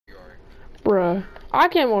bruh. I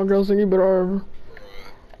can't want girls than you, but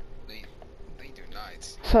They do not.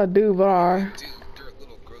 so I do, but Dude,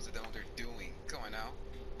 little girls that don't know what they're doing. Come on now.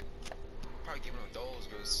 Probably give one of those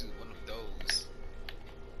girls too. One of those.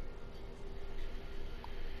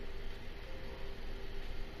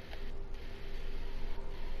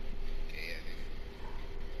 Okay, yeah, nigga.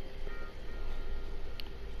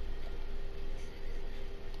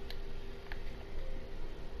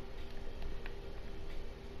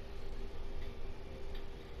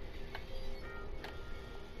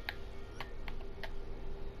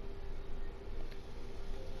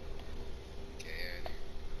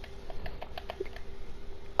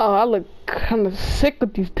 oh, I look kind of sick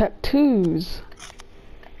with these tattoos.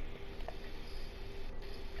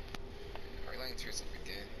 Are you lying to yourself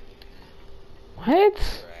again? What?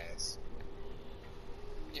 Your ass.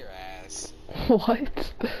 Your ass.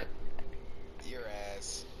 What? Your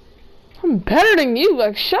ass. I'm better than you.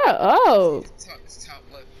 Like, shut up. It's top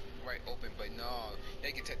left, right open, but no.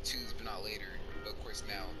 They get tattoos, but not later. But of course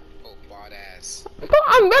now. Oh, bod ass. Bro,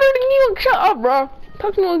 I'm better than you. Like, shut up, bro.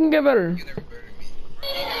 Talk to me. We can get better. You're never better than me.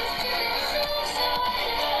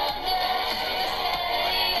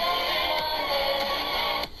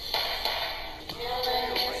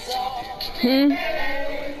 Hmm.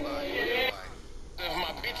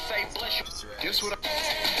 Guess what?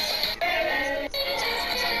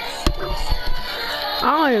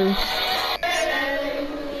 I am.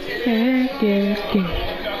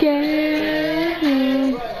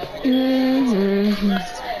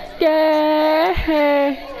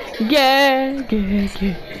 Yeah.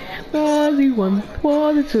 41,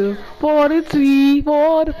 42, 43,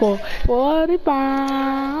 44,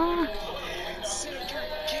 45.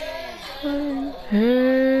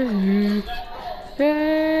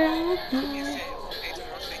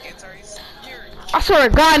 I swear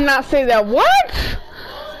to God, not say that. What?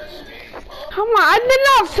 Come on, I did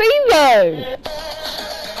not say that.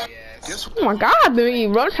 Oh my God,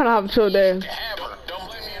 dude, bro, I'm trying to have a chill day. Don't blame me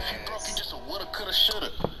if you broke, you just a woulda, coulda, shoulda.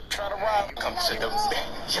 Try to ride, come to the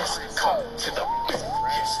yes, come to the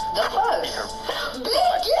yes. The fuck?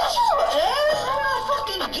 Bitch, yes, I'm not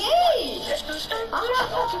fucking gay. I'm not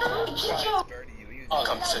fucking get your.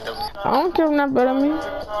 Come to the I don't care if not better than me. I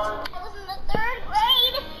was in the 3rd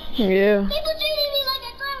grade. Yeah. People treated me like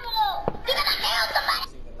a criminal. Because I killed somebody.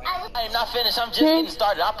 I am not finished, I'm just getting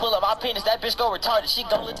started. I pull up my penis, that bitch go retarded. She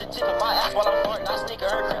go lick the tip of my ass while I'm farting. I stick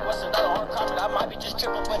her cream, what's another hard carpet? I might be just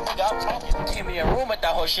tripping, but nigga, I'm talking. Give me a room at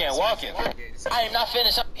that whole shit and walking. I am not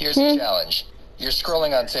finished. Here's the challenge. You're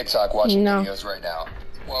scrolling on TikTok watching videos right now.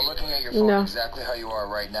 While looking at your phone exactly how you are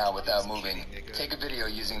right now without moving, take a video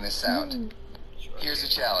using this sound. Here's the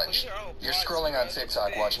challenge. You're scrolling on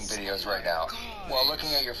TikTok watching videos right now. While looking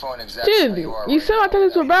at your phone exactly how Dude, you are you right said I now thought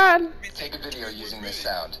this were bad. take a video using this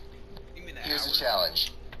sound. Here's the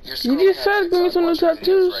challenge. You're You scrolling just on said give me TikTok some new watching videos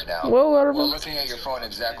tattoos. right now. Well, While whatever. looking at your phone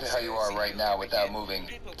exactly how you are right now without moving,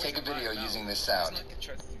 take a video using this sound.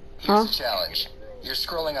 Here's the challenge. You're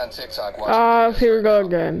scrolling on TikTok watching videos Here we go right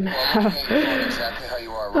now. again. While looking at your phone exactly how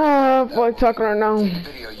you are right now without boy, moving, talking right now. take a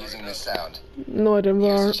video using this sound. No, I didn't.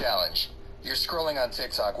 Here's the challenge. You're scrolling on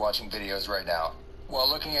TikTok watching videos right now. While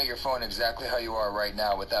looking at your phone exactly how you are right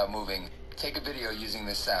now without moving, take a video using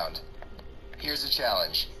this sound. Here's the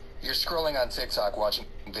challenge. You're scrolling on TikTok watching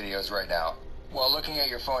videos right now. While looking at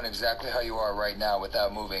your phone exactly how you are right now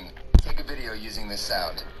without moving, take a video using this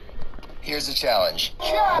sound. Here's the challenge.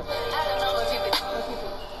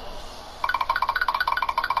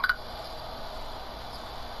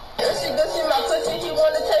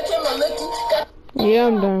 Yeah,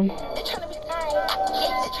 I'm done.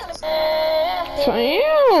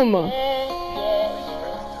 Damn!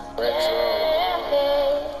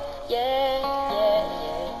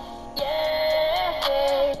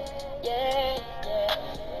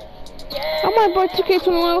 I might buy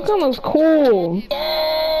 2K21. Look, that looks cool.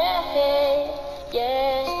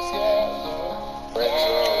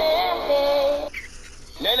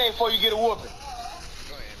 Nene before you get a whooping.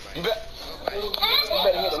 You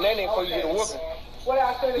better hit the nene before you get a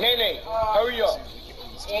whooping. Nene, hurry up.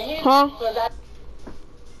 Huh?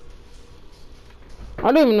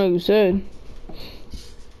 I don't even know what you said. Oh,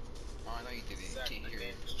 I know you didn't. Can't hear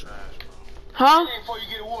it. Huh? Nene before you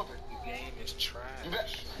get a whooping. The game is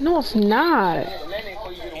trash. No, it's not. Nene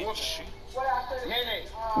before you get a whooping.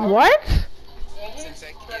 Nene. What? Since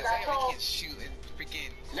I can't shoot and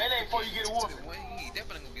freaking. Nene before you get a whooping. He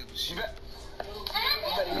definitely gonna be able to shoot. You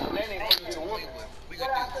better hit the nene before you get a whooping. We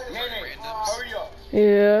gonna do Nene, randoms. hurry up.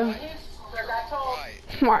 Yeah. Why?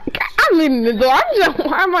 My God, I'm leaving the door. I'm just,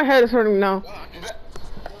 why my head is hurting now?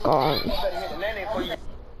 God. You better hit the nene before you.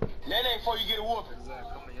 Nene before you get a whooping.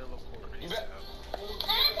 Come to yellow court. You bet.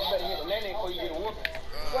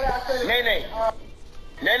 Nay.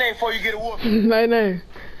 Nay, before you get a whooping. Nay, nay.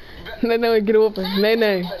 Nay, nay, get a whooping. Nay,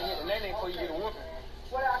 nay. Nay, before you get a whooping.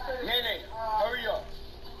 Nay, hurry up.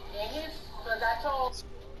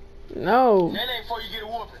 No. Nay, before you get a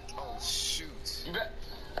whooping. Oh shoot. You better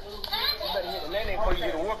hit the nay before you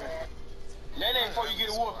get a whooping. Nay before you get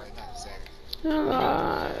a whooping. Not exactly. You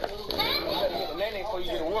better hit the nay before you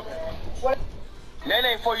get a whooping.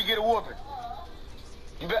 Nay before you get a whooping.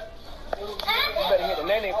 You better hit the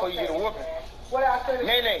nay before you get a whooping.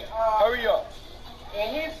 Nay, hurry up.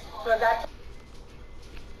 Nay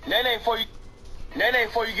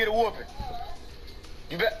before you get a whooping.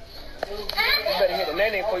 You better hit the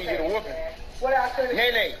nay before you get a whooping.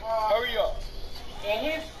 Nay, hurry up.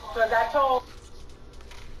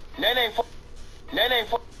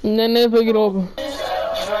 Nay, Nay, pick it over.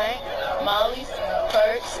 Drink, Molly's,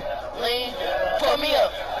 Perks, lean, pull me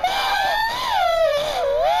up.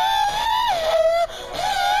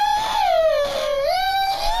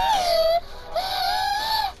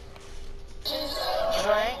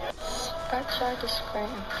 Drink. I tried to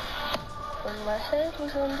scream, but my head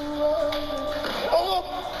was underwater.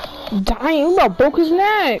 Dang, you about broke his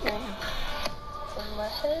neck. But my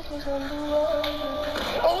head was underwater.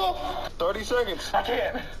 30 seconds. I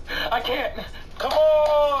can't. Come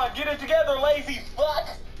on, get it together, lazy fuck.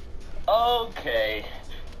 Okay.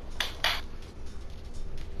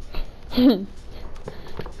 I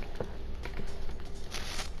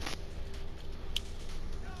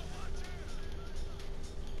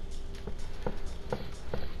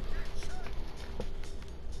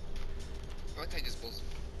like how you just both.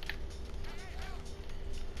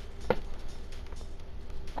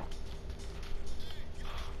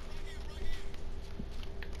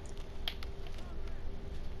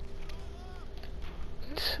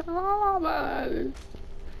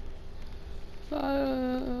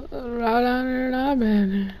 Right under the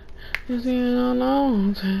bed, you see it on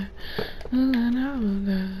all time, and then I was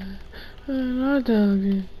there, and I told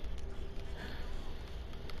you.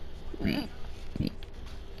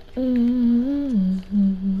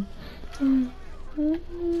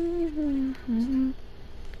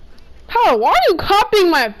 How? Why are you copying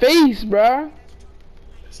my face, bruh?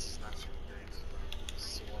 This is not your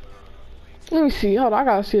face. Let me see. Hold on, I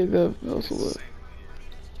gotta see a good closer look.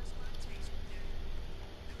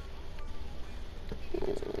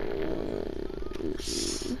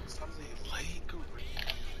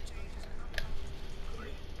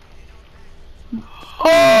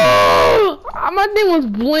 Oh! My thing was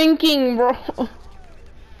blinking, bro.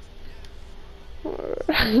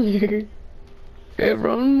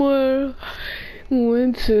 Everyone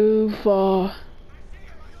went too far.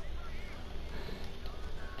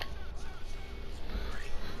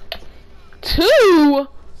 Two?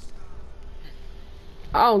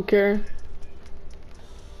 I don't care.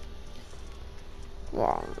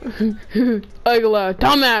 Wow. Ugly,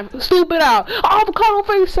 dumbass, stupid out. Avocado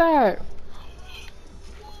face ass.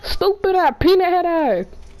 Stupid ass, peanut head ass.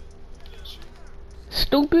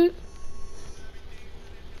 Stupid.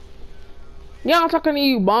 Yeah, I'm talking to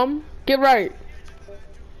you, bum. Get right.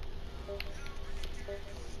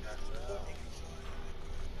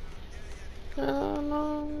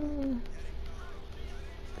 No.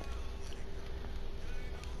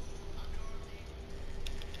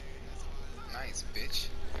 Nice, bitch.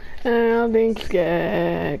 I think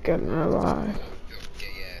scared. Gonna lie. Yo,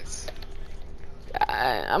 gay ass.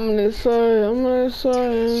 I'm gonna say. When I'm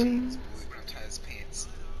tied his pants.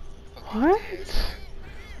 What?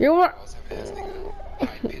 You what? Always have an ass nigga.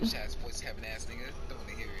 High bitch ass voice having ass nigga. Don't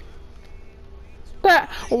wanna hear it. That?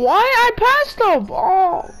 Why I passed the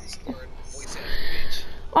ball? Lord, voice having bitch.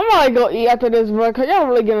 I'm gonna go eat after this, bro. Cause y'all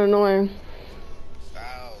really getting annoying.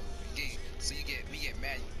 Wow. So you get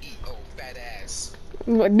mad, you eat. Oh, fat ass.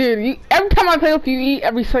 But dude, every time I play with you, you eat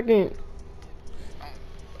every second.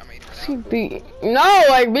 I'm eating right now. No,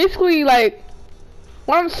 like basically, like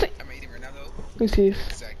what I'm saying. I'm eating right now though. Let me see this.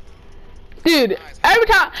 Exactly. Dude, every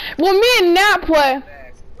time when me and Nat play,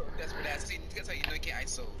 That's what that's. See, that's how you know you can't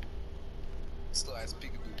ISO. Slow ass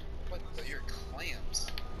peekaboo. What the? You're clams.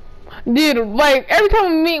 dude, like every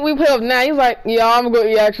time we play with Nat, he's like, yeah, I'm gonna go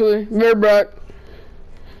eat actually. Very broke.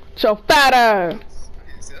 So fat ass.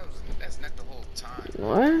 See, that's not the whole time.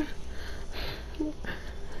 What?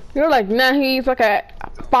 You're like, nah, he eats like at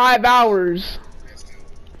 5 hours. Yes, dude.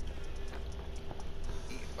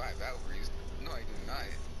 Eat 5 hours? No, I do not.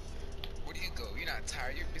 Where do you go? You're not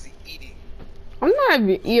tired. You're busy eating. I'm not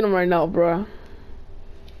even eating right now, bro.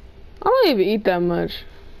 I don't even eat that much.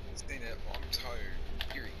 Saying that, oh, I'm tired.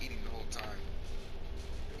 You're eating the whole time.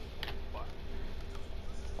 What?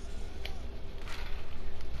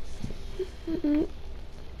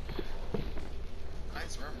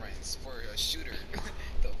 points for a shooter.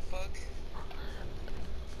 The fuck?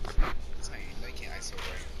 So you know you can't ISO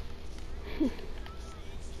right.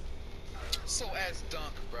 So ass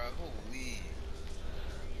dunk, bro. Holy.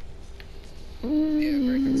 Yeah,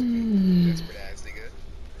 very good to me. Desperate ass nigga.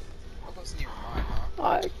 How close in your mind, huh?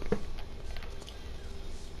 Like,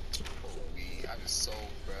 Holy, I'm just sold,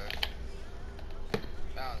 bro.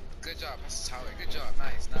 Wow, good job, Mrs. Tyler. Good job.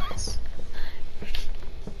 Nice, nice.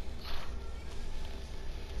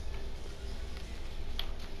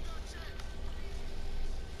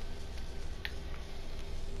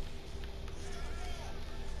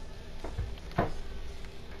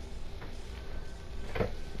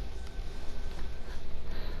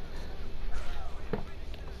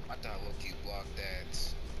 I thought Loki blocked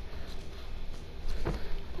that.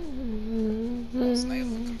 Oh, Snail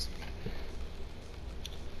will come to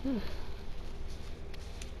me.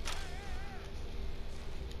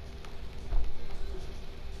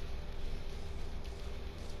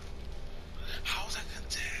 How's that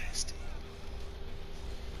contested?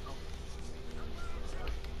 Oh.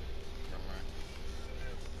 Never mind.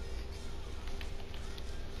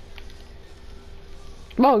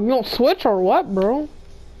 bro, you don't switch or what, bro?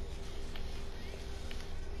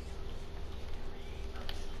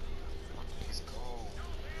 Let's go.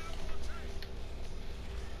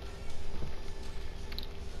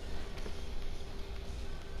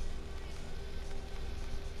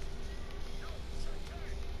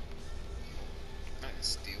 Not a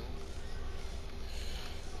steal.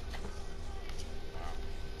 Wow.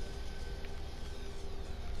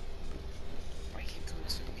 Why you keep coming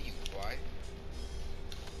to me, boy?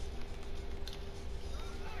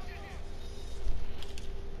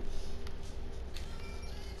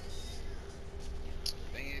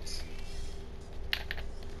 Dang it.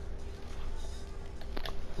 Oh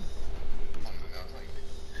my god, like,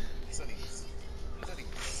 I thought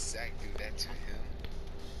Zach do that to him.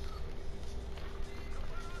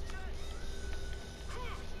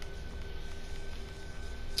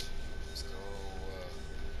 Let's go,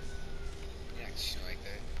 yeah, shit like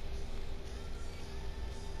that.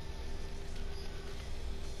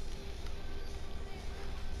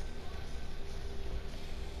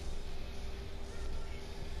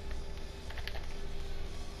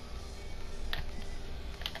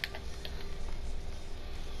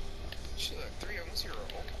 Shit, like 3 of us here are open.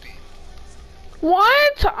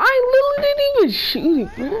 What? I literally didn't even shoot it,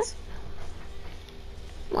 man.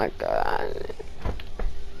 My god.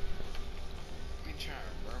 I'm trying to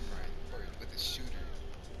remember with the shooter.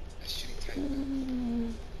 A shooting type.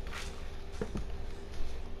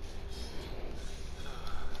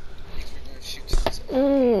 If we're going to shoot to this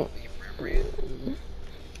Mm. you remember it.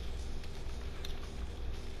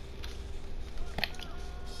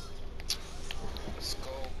 Let's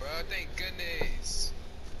go, bro. Thank goodness.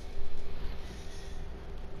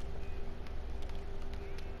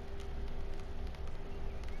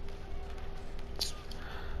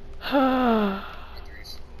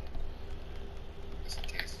 Threes. Just in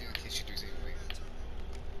case. You can't shoot threes anyway.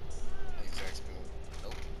 Not exact spill.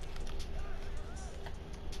 Nope.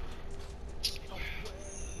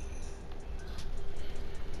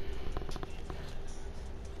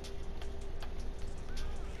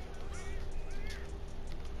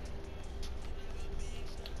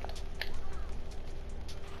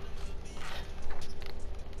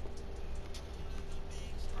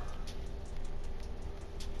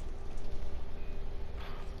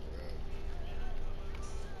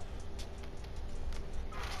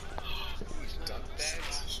 Dunk that.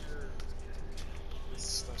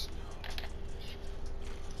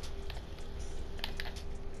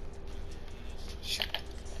 Shoot.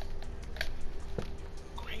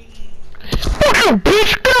 Fuck you,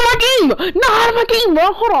 bitch! Get out of my game! No, out of my game,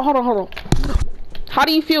 bro! Hold on. How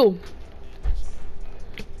do you feel?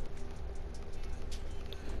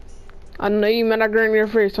 I know you mad. I got in your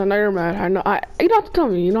face. I know you're mad. I know. You don't have to tell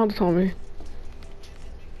me. You don't have to tell me.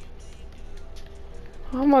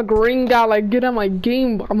 I'm a green guy. Like, get out my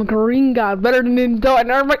game. I'm a green guy. Better than Indo.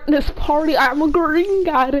 And everybody in this party. I'm a green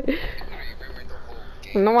guy. You remember the whole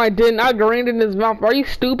game. No, I didn't. I greened in his mouth. Are you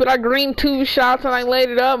stupid? I greened 2 shots and I laid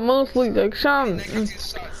it up mostly. Like, Sean. Negative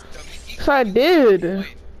shots, dummy. Yes, I did.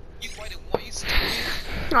 You fighted one, you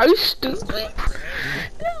stupid. Are you stupid?